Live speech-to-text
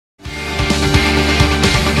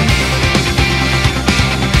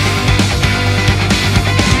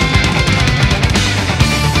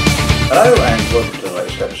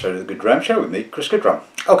episode of the Dram Show with me, Chris Goodrum.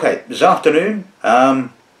 Okay, this afternoon,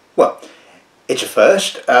 well, it's a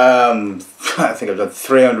first. I think I've done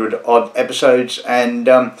 300 odd episodes, and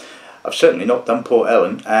I've certainly not done Port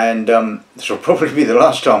Ellen, and this will probably be the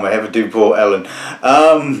last time I ever do Port Ellen.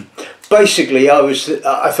 Basically,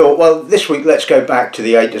 I thought, well, this week let's go back to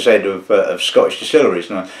the A to Z of Scottish distilleries,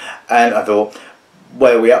 and I thought,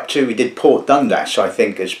 where are we up to? We did Port Dundas, I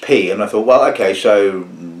think, as P, and I thought, well, okay, so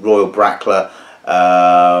Royal Brackla,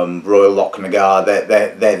 Royal Lochnagar,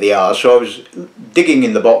 they're the R's. So I was digging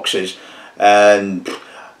in the boxes, and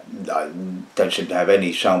I don't seem to have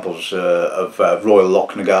any samples of Royal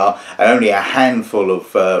Lochnagar, and only a handful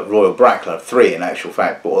of Royal Brackla, 3 in actual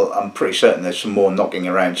fact, but I'm pretty certain there's some more knocking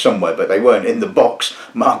around somewhere, but they weren't in the box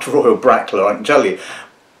marked Royal Brackla, I can tell you.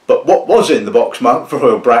 But what was in the box marked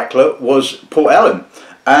Royal Brackla was Port Ellen.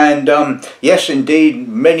 And yes, indeed,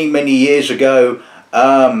 many years ago,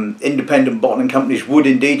 independent bottling companies would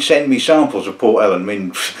indeed send me samples of Port Ellen. I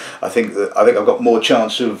mean, I think I've got more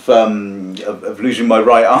chance of losing my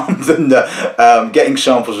right arm than getting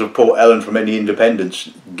samples of Port Ellen from any independents,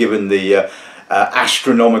 given the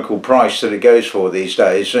astronomical price that it goes for these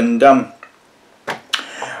days. And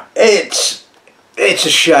it's a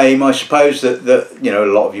shame, I suppose, that you know,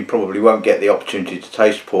 a lot of you probably won't get the opportunity to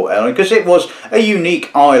taste Port Ellen, because it was a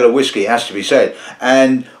unique Islay whisky, it has to be said.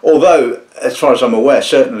 And although, as far as I'm aware,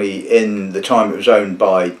 certainly in the time it was owned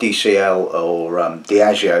by DCL or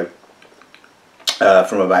Diageo,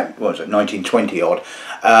 from about, what was it, 1920 odd,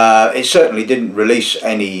 it certainly didn't release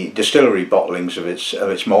any distillery bottlings of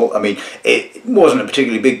its malt. I mean, it wasn't a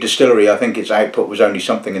particularly big distillery. I think its output was only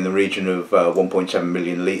something in the region of 1.7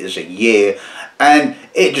 million litres a year, and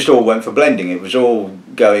it just all went for blending. It was all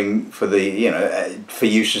going for the, you know, for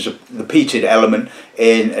use as the peated element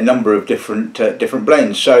in a number of different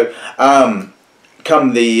blends. So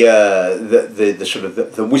come the sort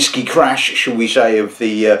of the whiskey crash, shall we say, of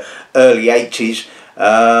the early 80s,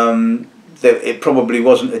 it probably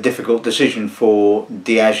wasn't a difficult decision for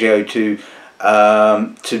Diageo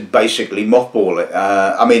to basically mothball it.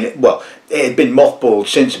 I mean, well, it had been mothballed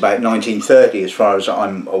since about 1930, as far as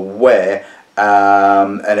I'm aware,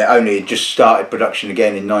 and it only had just started production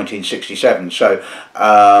again in 1967. So.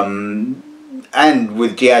 And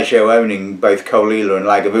with Diageo owning both Caol and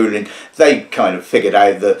Lagavulin, they kind of figured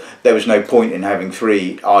out that there was no point in having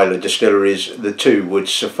 3 Islay distilleries. The 2 would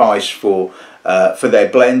suffice for their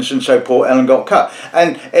blends, and so Port Ellen got cut.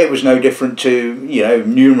 And it was no different to, you know,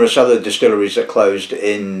 numerous other distilleries that closed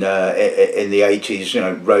in the 80s. You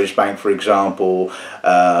know, Rosebank, for example,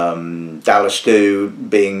 Dallastew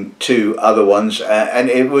being 2 other ones, and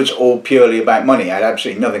it was all purely about money. It had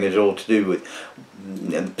absolutely nothing at all to do with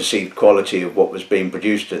the perceived quality of what was being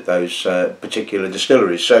produced at those particular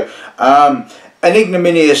distilleries. So an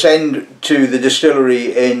ignominious end to the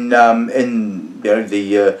distillery in you know,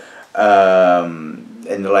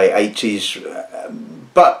 in the late 80s,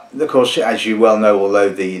 but of course, as you well know, although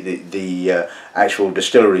the actual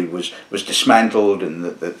distillery was dismantled, and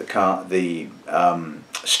the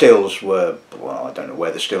stills were, well, I don't know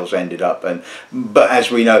where the stills ended up, but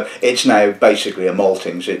as we know, it's now basically a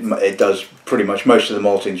maltings. It does pretty much most of the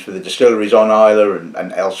maltings for the distilleries on Islay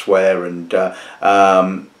and elsewhere, and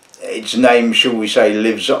its name, shall we say,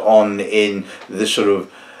 lives on in the sort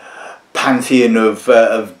of pantheon of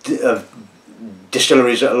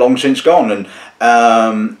distilleries that are long since gone.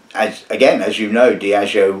 And as you know,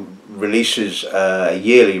 Diageo releases a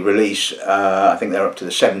yearly release. I think they're up to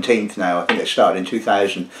the 17th now. I think they started in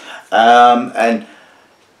 2000, and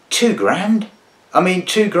 £2,000. I mean,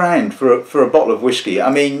 £2,000 for a bottle of whiskey. I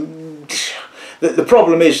mean, the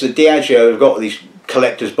problem is that Diageo have got these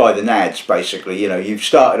collectors by the nads, basically. You know, you've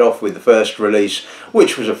started off with the first release,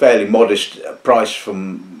 which was a fairly modest price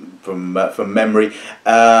from memory.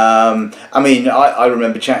 I mean, I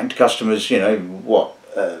remember chatting to customers, you know, what,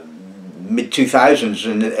 mid-2000s,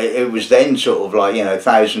 and it was then sort of like, you know,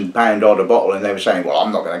 £1,000 odd a bottle, and they were saying, well,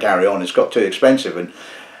 I'm not going to carry on, it's got too expensive, and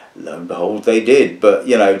lo and behold, they did. But,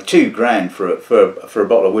 you know, £2,000 for a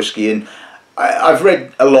bottle of whiskey. And I've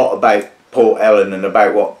read a lot about Port Ellen and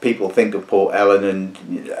about what people think of Port Ellen, and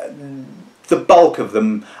the bulk of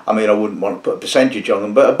them, I mean, I wouldn't want to put a percentage on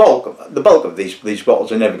them, but the bulk of these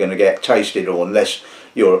bottles are never going to get tasted, or unless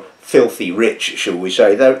you're filthy rich, shall we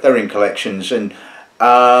say. They're in collections. And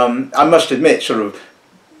I must admit, sort of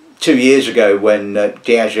 2 years ago, when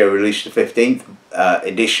Diageo released the 15th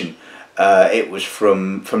edition, it was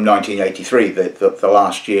from 1983, the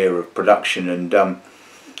last year of production, and a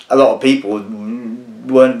lot of people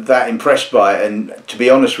weren't that impressed by it. And to be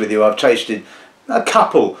honest with you, I've tasted a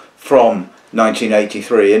couple from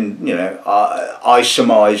 1983, and you know, I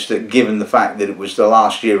surmised that given the fact that it was the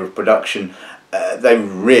last year of production, they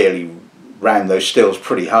really ran those stills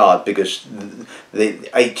pretty hard, because the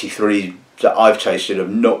 83 that I've tasted have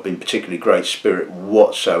not been particularly great spirit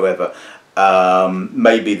whatsoever.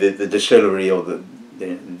 Maybe the distillery or the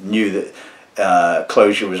knew that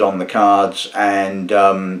closure was on the cards, and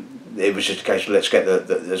it was just a case of let's get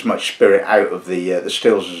as much spirit out of the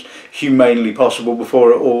stills as humanely possible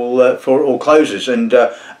before it all closes, and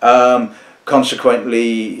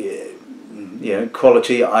consequently, you know,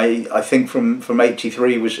 quality I think from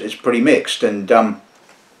 83 is pretty mixed, and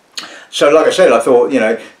so like I said, I thought, you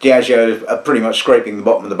know, Diageo are pretty much scraping the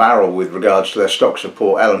bottom of the barrel with regards to their stocks of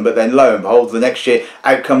Port Ellen, but then lo and behold, the next year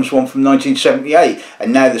out comes one from 1978,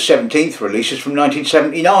 and now the 17th release is from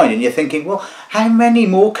 1979, and you're thinking, well, how many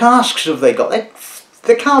more casks have they got?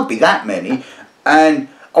 There can't be that many, and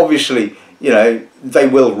obviously, you know, they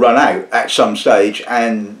will run out at some stage,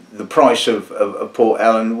 and the price of Port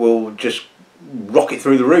Ellen will just rocket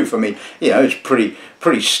through the roof. I mean, you know, it's pretty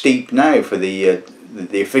steep now for the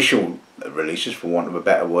official releases, for want of a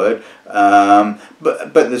better word,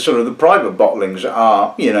 but the sort of the private bottlings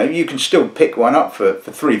are, you know, you can still pick one up for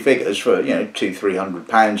three figures, for, you know,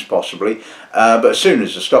 £200-300 possibly, but as soon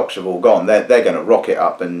as the stocks have all gone, they're going to rocket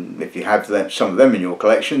up, and if you have some of them in your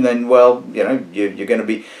collection, then, well, you know, you're going to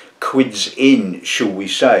be quids in, shall we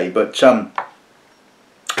say. But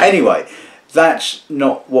anyway, that's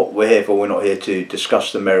not what we're here for. We're not here to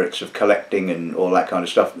discuss the merits of collecting and all that kind of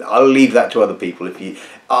stuff. I'll leave that to other people.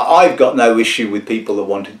 I've got no issue with people that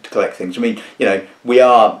wanted to collect things. I mean, you know, we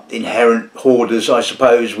are inherent hoarders, I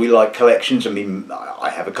suppose. We like collections. I mean, I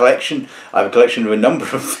have a collection. I have a collection of a number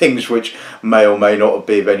of things which may or may not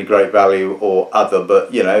be of any great value or other,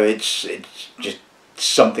 but, you know, it's just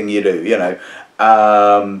something you do, you know.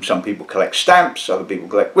 Some people collect stamps, other people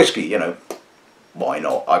collect whiskey, you know. Why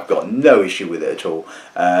not? I've got no issue with it at all,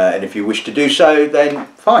 and if you wish to do so, then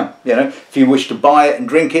fine, you know. If you wish to buy it and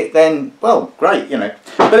drink it, then, well, great, you know.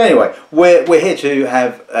 But anyway, we're here to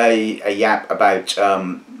have a yap about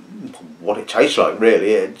what it tastes like,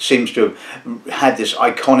 really. It seems to have had this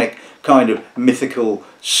iconic kind of mythical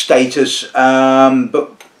status,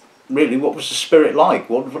 but really, what was the spirit like?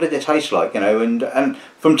 What did it taste like, you know? And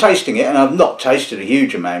from tasting it, and I've not tasted a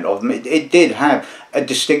huge amount of them, it did have a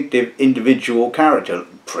distinctive individual character,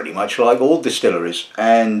 pretty much like all distilleries.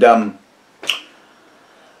 And I'm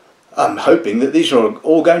hoping that these are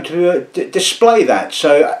all going to display that.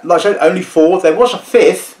 So, like I said, only 4. There was a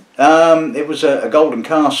 5th. It was a golden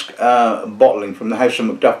cask bottling from the House of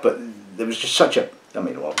Macduff, but there was just such a... I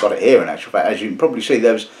mean, well, I've got it here in actual fact. As you can probably see,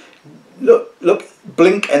 there was... Look,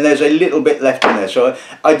 blink, and there's a little bit left in there. So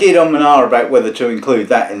I did and ah about whether to include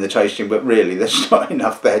that in the tasting, but really there's not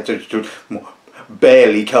enough there to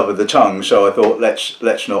barely cover the tongue. So I thought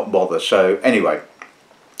let's not bother. So anyway,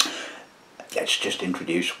 let's just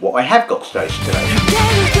introduce what I have got to taste today.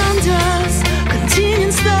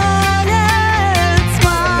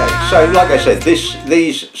 So, like I said,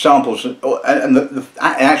 these samples, and in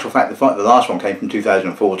actual fact, the last one came from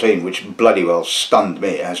 2014, which bloody well stunned me,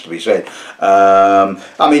 it has to be said.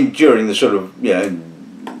 I mean, during the sort of, you know,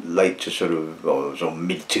 late to sort of, or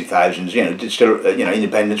mid 2000s, you know, still, you know,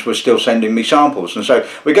 independents were still sending me samples, and so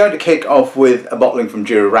we're going to kick off with a bottling from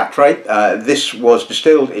Dewar Rattray. This was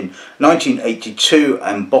distilled in 1982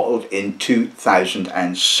 and bottled in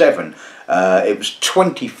 2007. It was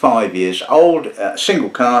 25 years old, single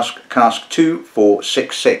cask, cask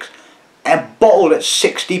 2466, and bottled at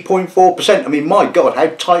 60.4%. I mean, my God, how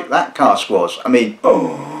tight that cask was. I mean,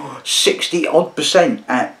 60 odd %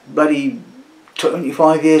 at bloody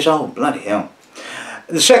 25 years old, bloody hell.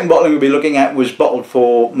 The second bottling we'll be looking at was bottled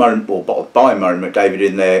by Murray McDavid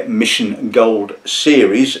in their Mission Gold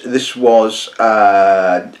series. This was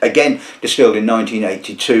again distilled in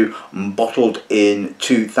 1982, bottled in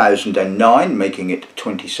 2009, making it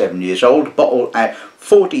 27 years old. Bottled at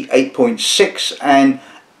 48.6, and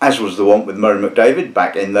as was the one with Murray McDavid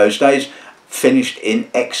back in those days, finished in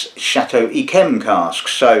ex-Chateau Yquem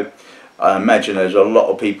casks. So I imagine there's a lot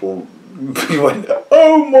of people went,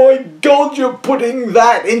 oh my God, you're putting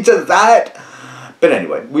that into that. But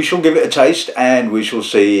anyway, we shall give it a taste, and we shall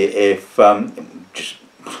see if just,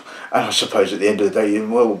 and I suppose at the end of the day,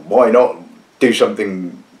 well, why not do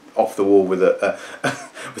something off the wall with a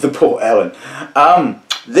with a Port Ellen.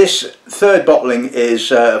 This third bottling is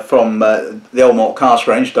from the Old Malt Cask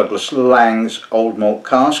range, Douglas Lang's Old Malt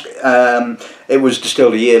Cask. It was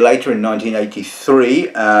distilled a year later in 1983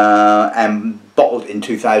 and bottled in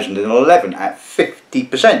 2011 at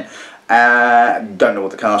 50%. Don't know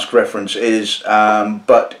what the cask reference is,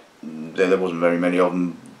 but there wasn't very many of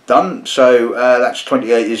them done. So that's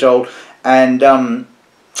 28 years old, and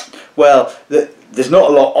well, there's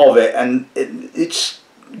not a lot of it, and it's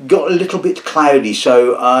got a little bit cloudy,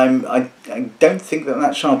 so I don't think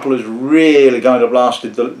that sample has really kind of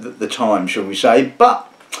lasted the time, shall we say, but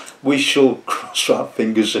we shall cross our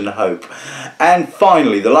fingers and hope. And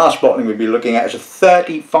finally, the last bottling we'll be looking at is a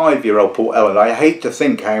 35-year-old Port Ellen. I hate to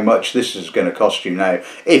think how much this is going to cost you now,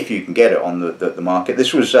 if you can get it on the market.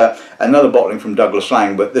 This was another bottling from Douglas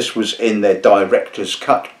Laing, but this was in their Director's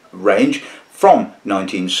Cut range from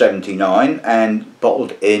 1979 and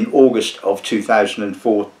bottled in August of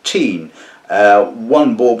 2014.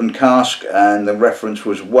 One bourbon cask, and the reference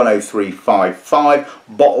was 10355,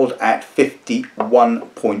 bottled at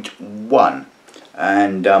 51.1,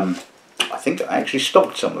 and I think I actually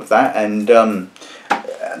stocked some of that, and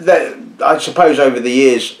I suppose over the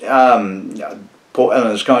years Port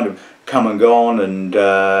Ellen has kind of come and gone, and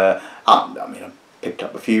I mean, I picked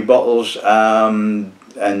up a few bottles, and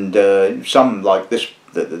some like this,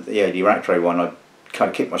 the Rattray one, I kind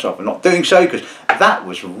of kicked myself for not doing so, because that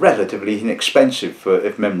was relatively inexpensive, for,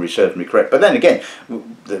 if memory serves me correct. But then again,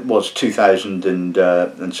 it was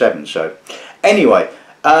 2007. So anyway,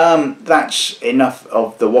 that's enough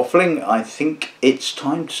of the waffling. I think it's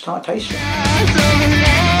time to start tasting.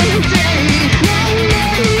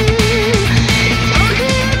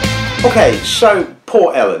 Okay, so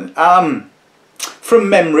Port Ellen. From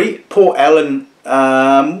memory, Port Ellen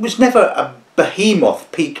was never a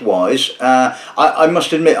behemoth peat wise. I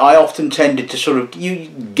must admit, I often tended to sort of, you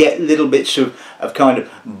get little bits of kind of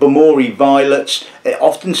Bomori violets. It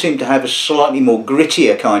often seemed to have a slightly more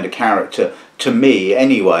grittier kind of character to me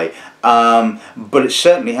anyway, but it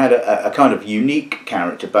certainly had a kind of unique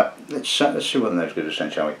character. But let's see what those good as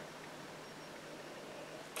then, shall we?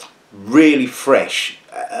 Really fresh,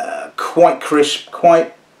 quite crisp,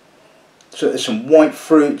 quite, so there's some white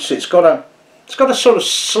fruits. It's got a sort of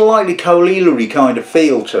slightly cola-y kind of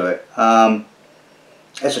feel to it.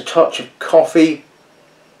 There's a touch of coffee,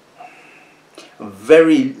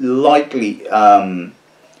 very lightly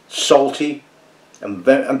salty,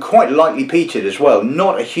 and quite lightly peated as well.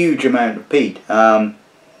 Not a huge amount of peat. I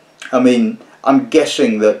mean, I'm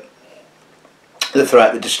guessing that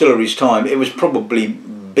throughout the distillery's time, it was probably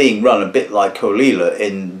being run a bit like Colila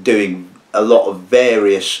in doing a lot of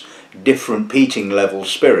various different peating level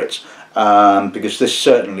spirits. Because this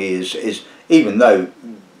certainly is, even though,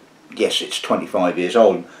 yes, it's 25 years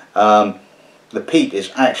old, the peat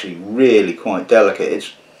is actually really quite delicate.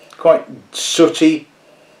 It's quite sooty,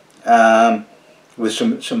 with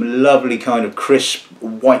some lovely kind of crisp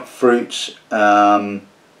white fruits. I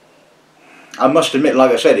must admit,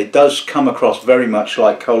 like I said, it does come across very much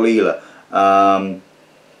like Colila.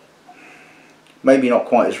 Maybe not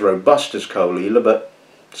quite as robust as Colila, but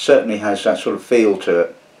certainly has that sort of feel to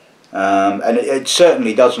it. And it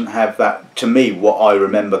certainly doesn't have that, to me, what I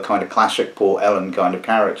remember kind of classic Port Ellen kind of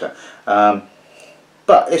character.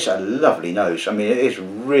 But it's a lovely nose. I mean, it is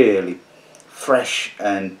really fresh,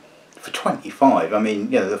 and for 25, I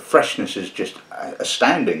mean, you know, the freshness is just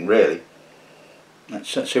astounding, really. Let's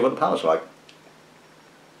see what the palate's like.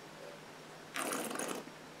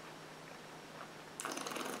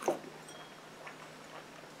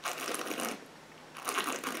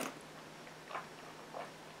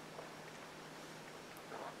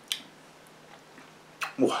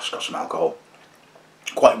 Oh, it's got some alcohol.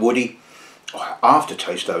 Quite woody. Oh,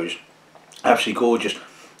 aftertaste those, absolutely gorgeous.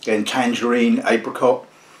 Again, tangerine, apricot.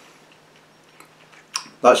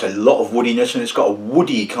 That's a lot of woodiness, and it's got a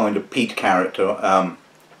woody kind of peat character.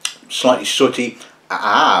 Slightly sooty.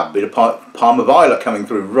 A bit of Parma violet coming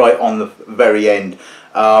through right on the very end.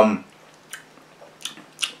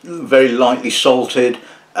 Very lightly salted.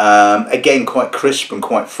 Again, quite crisp and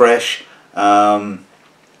quite fresh.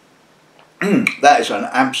 That is an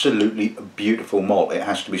absolutely beautiful malt, it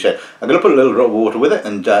has to be said. I'm going to put a little drop of water with it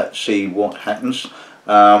and see what happens.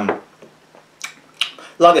 Like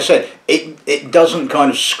I said, it doesn't kind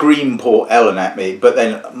of scream Port Ellen at me, but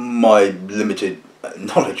then my limited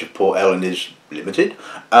knowledge of Port Ellen is limited.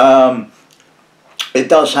 It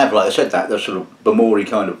does have, like I said, that sort of Bomori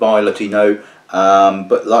kind of violety note,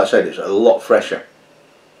 but like I said, it's a lot fresher.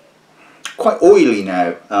 Quite oily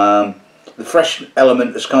now. The fresh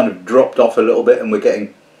element has kind of dropped off a little bit, and we're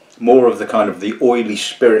getting more of the kind of the oily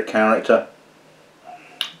spirit character.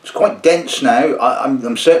 It's quite dense now.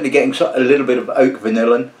 I'm certainly getting a little bit of oak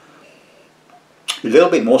vanillin. A little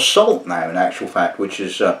bit more salt now, in actual fact, which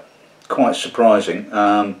is quite surprising.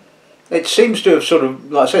 It seems to have sort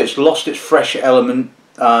of, like I say, it's lost its fresh element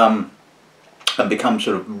and become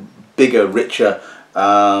sort of bigger, richer.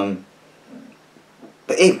 But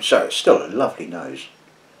even so, it's still a lovely nose.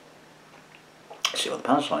 Let's see what the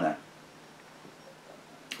power's like now.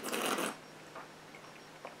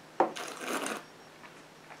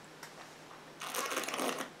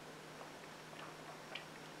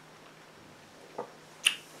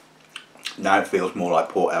 Now it feels more like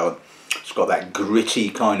Port Ellen. It's got that gritty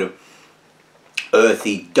kind of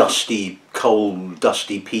earthy, dusty, cold,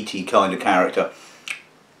 dusty, peaty kind of character.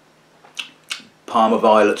 Parma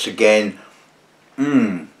violets again.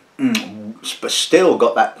 But still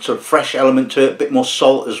got that sort of fresh element to it, a bit more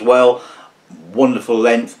salt as well. Wonderful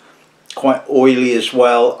length, quite oily as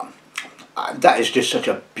well. That is just such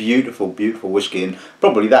a beautiful, beautiful whiskey, and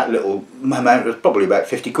probably that little amount was probably about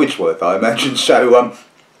 50 quid's worth, I imagine. So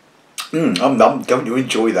I'm going to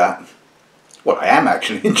enjoy that. Well, I am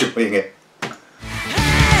actually enjoying it.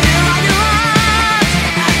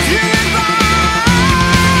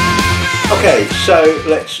 Okay, so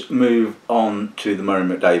let's move on to the Murray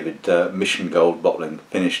McDavid Mission Gold bottling,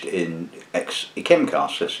 finished in ex-Yquem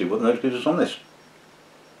cask. Let's see what the nose gives us on this.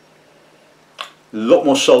 A lot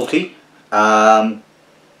more salty. It's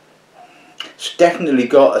definitely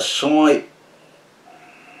got a slight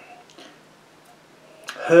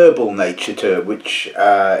herbal nature to it, which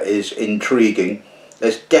is intriguing.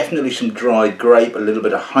 There's definitely some dried grape, a little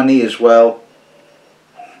bit of honey as well.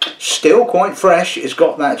 Still quite fresh. It's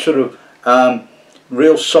got that sort of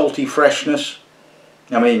real salty freshness.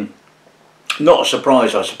 I mean, not a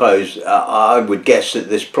surprise, I suppose. I would guess that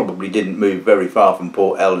this probably didn't move very far from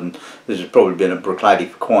Port Ellen. This has probably been at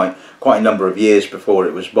Bruichladdich for quite a number of years before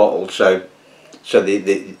it was bottled. So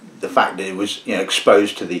the fact that it was, you know,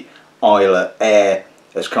 exposed to the Islay air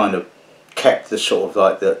has kind of kept the sort of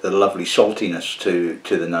like the lovely saltiness to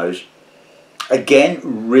the nose. Again,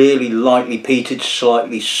 really lightly peated,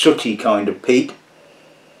 slightly sooty kind of peat.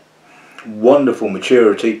 Wonderful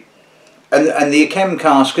maturity. And the Yquem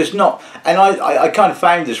cask is not, and I kind of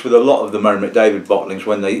found this with a lot of the Murray McDavid bottlings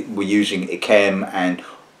when they were using Yquem and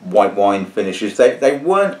white wine finishes. They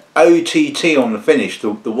weren't OTT on the finish.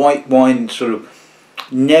 The white wine sort of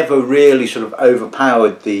never really sort of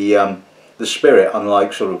overpowered the spirit,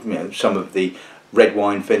 unlike sort of, you know, some of the red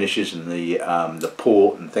wine finishes and the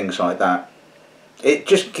port and things like that. It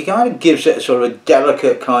just kind of gives it a sort of a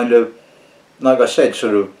delicate kind of, like I said,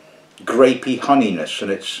 sort of grapey honeyness, and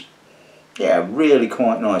it's, yeah, really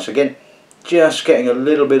quite nice. Again, just getting a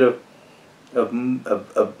little bit of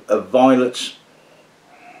violets,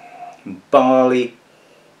 barley.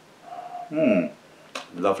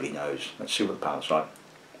 Lovely nose. Let's see what the palate's like.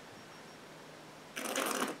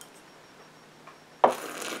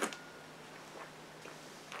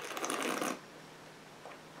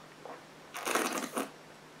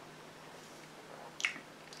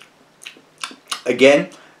 Again,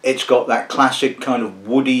 it's got that classic kind of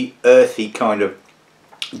woody, earthy kind of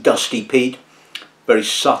dusty peat, very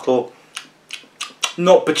subtle,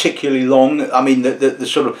 not particularly long. I mean, the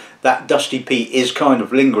sort of that dusty peat is kind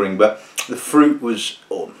of lingering, but the fruit was,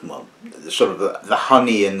 or well, the sort of the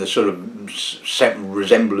honey and the sort of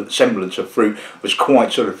semblance of fruit was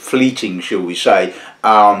quite sort of fleeting, shall we say.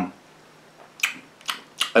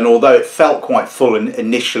 And although it felt quite full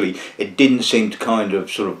initially, it didn't seem to kind of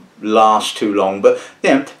sort of last too long. But you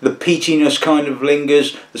know, the peatiness kind of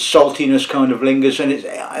lingers, the saltiness kind of lingers, and it's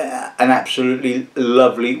an absolutely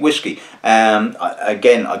lovely whiskey.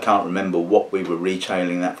 Again, I can't remember what we were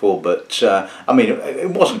retailing that for, but I mean,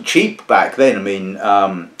 it wasn't cheap back then. I mean,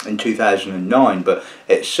 in 2009, but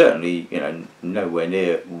it's certainly, you know, nowhere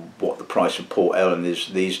near what the price of Port Ellen is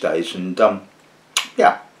these days. And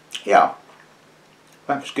yeah.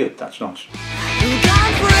 That's good, that's nice.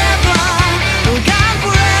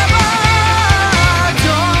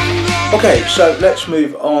 Okay, so let's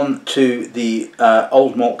move on to the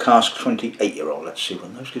Old Malt Cask 28-year-old. Let's see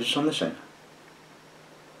what those gives us on this end.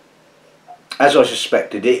 As I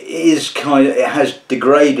suspected, it has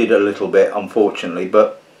degraded a little bit, unfortunately,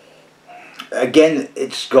 but again,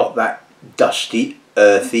 it's got that dusty,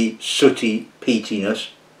 earthy, sooty peatiness.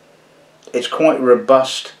 It's quite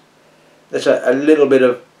robust. There's a little bit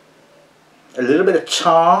of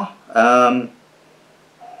tar.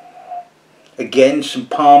 Again, some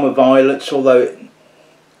Parma violets, although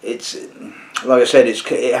it's like I said,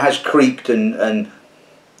 it has creeped and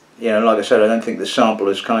you know, like I said, I don't think the sample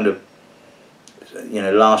has kind of, you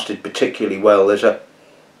know, lasted particularly well.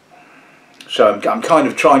 So I'm kind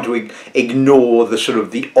of trying to ignore the sort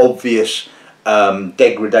of the obvious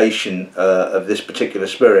degradation of this particular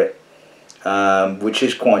spirit. Which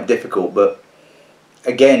is quite difficult, but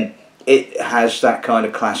again, it has that kind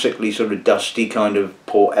of classically sort of dusty kind of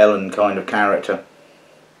Port Ellen kind of character,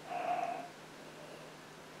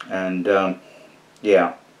 and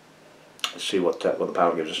yeah, let's see what the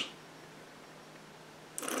palate gives us.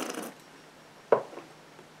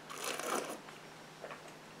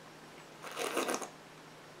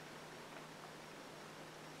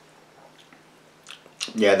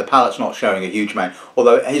 Yeah, the palate's not showing a huge amount,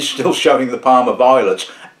 although it is still showing the Parma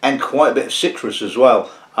violets and quite a bit of citrus as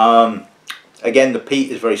well. Again, the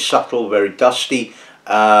peat is very subtle, very dusty.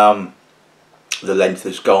 The length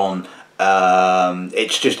is gone.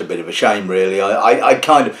 It's just a bit of a shame, really. I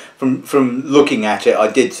kind of, from looking at it,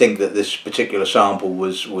 I did think that this particular sample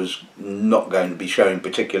was not going to be showing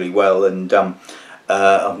particularly well, and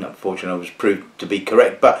unfortunately I was proved to be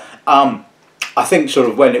correct. But I think sort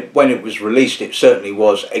of when it was released, it certainly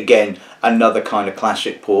was again another kind of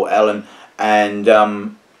classic Port Ellen, and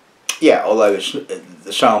yeah, although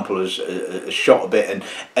the sample has shot a bit,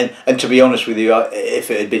 and to be honest with you, if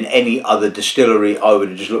it had been any other distillery, I would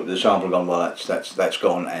have just looked at the sample and gone, well, that's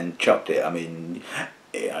gone, and chucked it. I mean,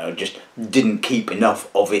 you know, just didn't keep enough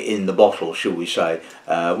of it in the bottle, shall we say,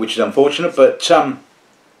 which is unfortunate. But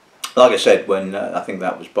like I said, when I think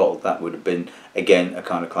that was bottled, that would have been again a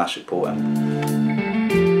kind of classic Port Ellen.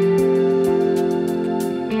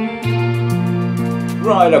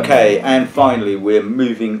 Right, okay, and finally we're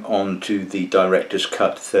moving on to the Director's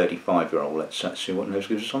Cut 35-year-old. Let's see what nose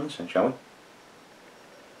gives us on this then, shall we?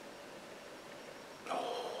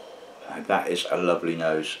 Oh, that is a lovely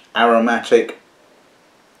nose. Aromatic,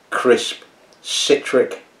 crisp,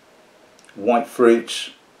 citric, white fruits.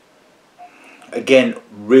 Again,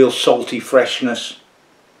 real salty freshness.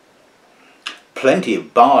 Plenty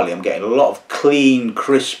of barley. I'm getting a lot of clean,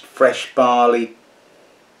 crisp, fresh barley.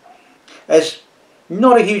 There's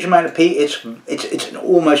not a huge amount of peat. It's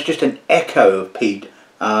almost just an echo of peat.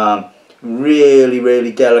 Really,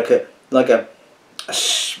 really delicate, like a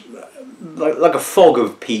fog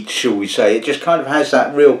of peat, shall we say. It just kind of has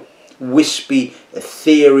that real wispy,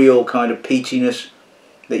 ethereal kind of peatiness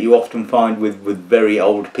that you often find with very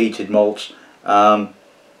old peated malts.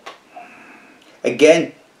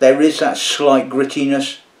 Again, there is that slight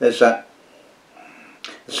grittiness. There's a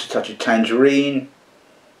touch of tangerine.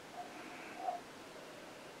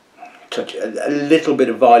 Touch a little bit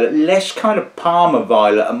of violet, less kind of Parma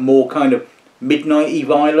violet and more kind of midnighty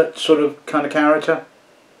violet sort of kind of character.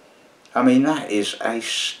 I mean, that is a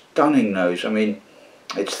stunning nose. I mean,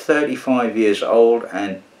 it's 35 years old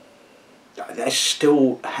and it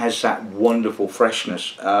still has that wonderful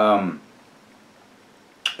freshness.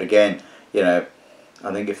 Again, you know,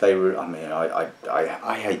 I think if they were, I mean, I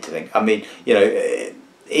hate to think, I mean, you know,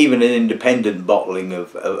 even an independent bottling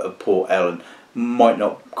of Port Ellen might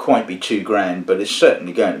not quite be £2 but it's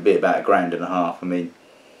certainly going to be about £1.50. I mean,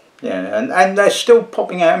 yeah, and they're still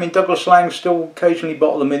popping out. I mean, Douglas Laing still occasionally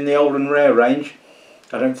bottle them in the old and rare range.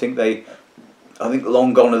 I think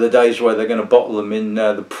long gone are the days where they're going to bottle them in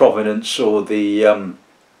the Provenance or the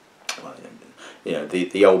you know,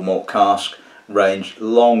 the old malt cask range.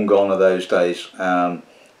 Long gone are those days. They'll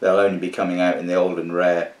only be coming out in the old and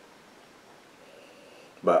rare.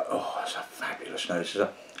 But oh, it's a fabulous nose. It's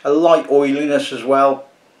a light oiliness as well.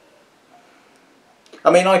 I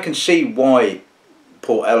mean, I can see why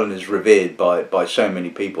Port Ellen is revered by so many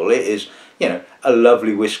people. It is, you know, a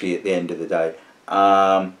lovely whiskey at the end of the day.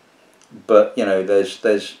 But you know,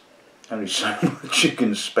 there's only so much you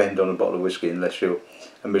can spend on a bottle of whiskey unless you're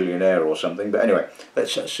a millionaire or something. But anyway,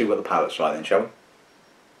 let's see what the palate's like then, shall we?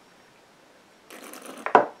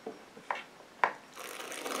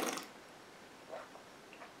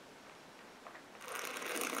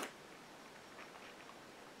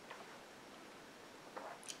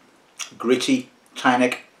 Gritty,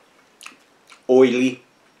 tannic, oily,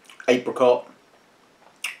 apricot,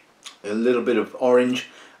 a little bit of orange,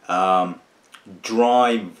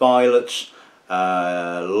 dry violets,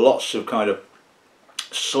 lots of kind of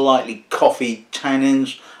slightly coffee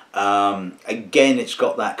tannins. Again, it's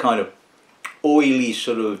got that kind of oily,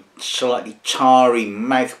 sort of slightly tarry,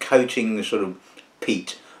 mouth coating sort of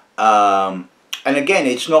peat. And again,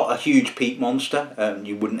 it's not a huge peat monster.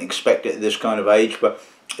 You wouldn't expect it at this kind of age, but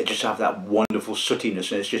it just have that wonderful sootiness,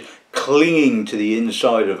 and it's just clinging to the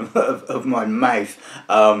inside of my mouth,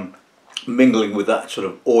 mingling with that sort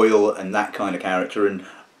of oil and that kind of character, and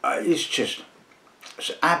it's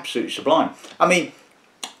absolutely sublime. I mean,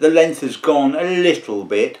 the length has gone a little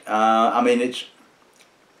bit. I mean, it's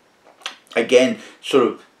again sort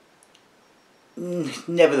of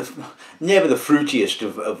never the fruitiest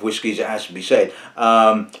of whiskies, it has to be said,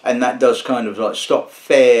 and that does kind of like stop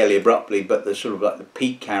fairly abruptly, but the sort of like the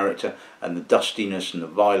peat character and the dustiness and the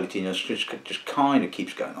violetiness just kind of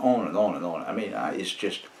keeps going on and on and on. I mean, it's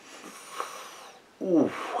just, ooh,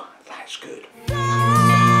 that's good.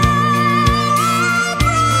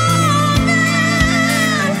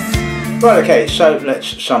 Right, okay, so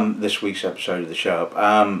let's sum this week's episode of the show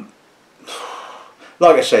up.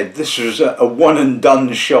 like I said, this was a one and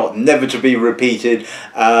done shot, never to be repeated.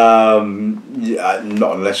 Not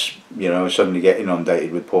unless, you know, I suddenly get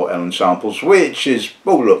inundated with Port Ellen samples, which is,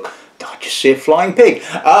 oh look, I just see a flying pig.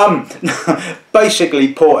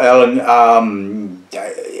 Basically, Port Ellen,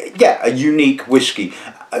 yeah, a unique whiskey.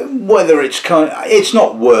 Whether it's it's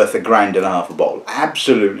not worth £1.50 a bottle.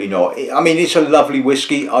 Absolutely not. I mean, it's a lovely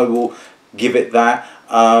whiskey. I will give it that.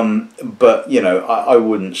 But you know, I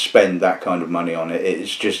wouldn't spend that kind of money on it.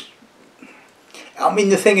 It's just, I mean,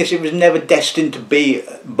 the thing is, it was never destined to be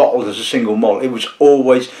bottled as a single malt. It was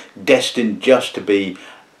always destined just to be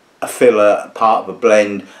a filler, part of a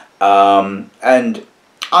blend. And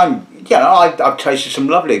I've tasted some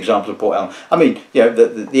lovely examples of Port Ellen. I mean, you know,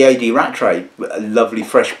 the AD Rattray, a lovely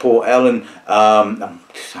fresh Port Ellen.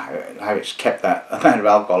 How it's kept that amount of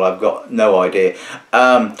alcohol, I've got no idea.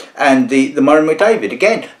 And the McDavid,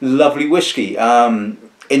 again, lovely whiskey.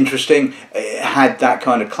 Interesting. It had that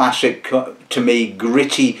kind of classic, to me,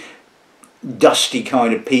 gritty, dusty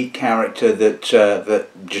kind of peat character that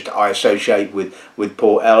just I associate with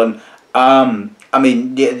Port Ellen. I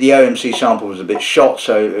mean, the OMC sample was a bit shot,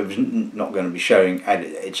 so it was not going to be showing at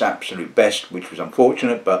its absolute best, which was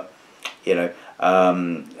unfortunate. But you know,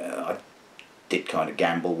 I did kind of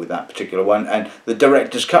gamble with that particular one. And the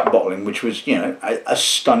Director's Cut bottling, which was, you know, a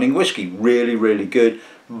stunning whiskey, really, really good.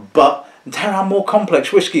 But there are more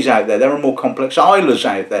complex whiskies out there. There are more complex Islers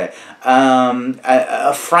out there,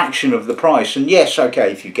 a fraction of the price. And yes,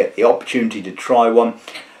 okay, if you get the opportunity to try one,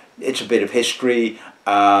 it's a bit of history.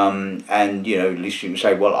 And you know, at least you can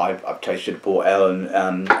say, well, I've tasted a Port Ellen,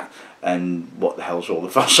 and what the hell's all the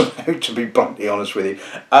fuss about, to be bluntly honest with you.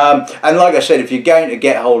 And like I said, if you're going to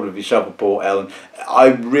get hold of yourself a Port Ellen, I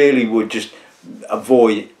really would just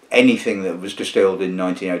avoid anything that was distilled in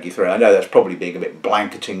 1983. I know that's probably being a bit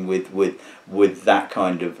blanketing with that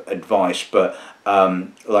kind of advice, but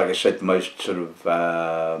like I said, the most sort of,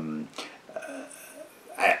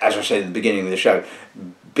 as I said at the beginning of the show,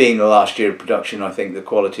 being the last year of production, I think the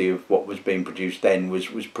quality of what was being produced then was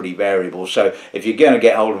pretty variable. So if you're going to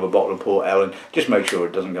get hold of a bottle of Port Ellen, just make sure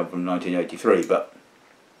it doesn't come from 1983. But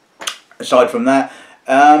aside from that,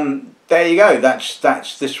 there you go. That's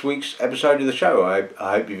this week's episode of the show. I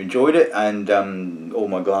hope you've enjoyed it, and all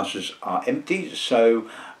my glasses are empty. So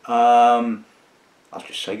I'll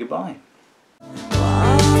just say goodbye.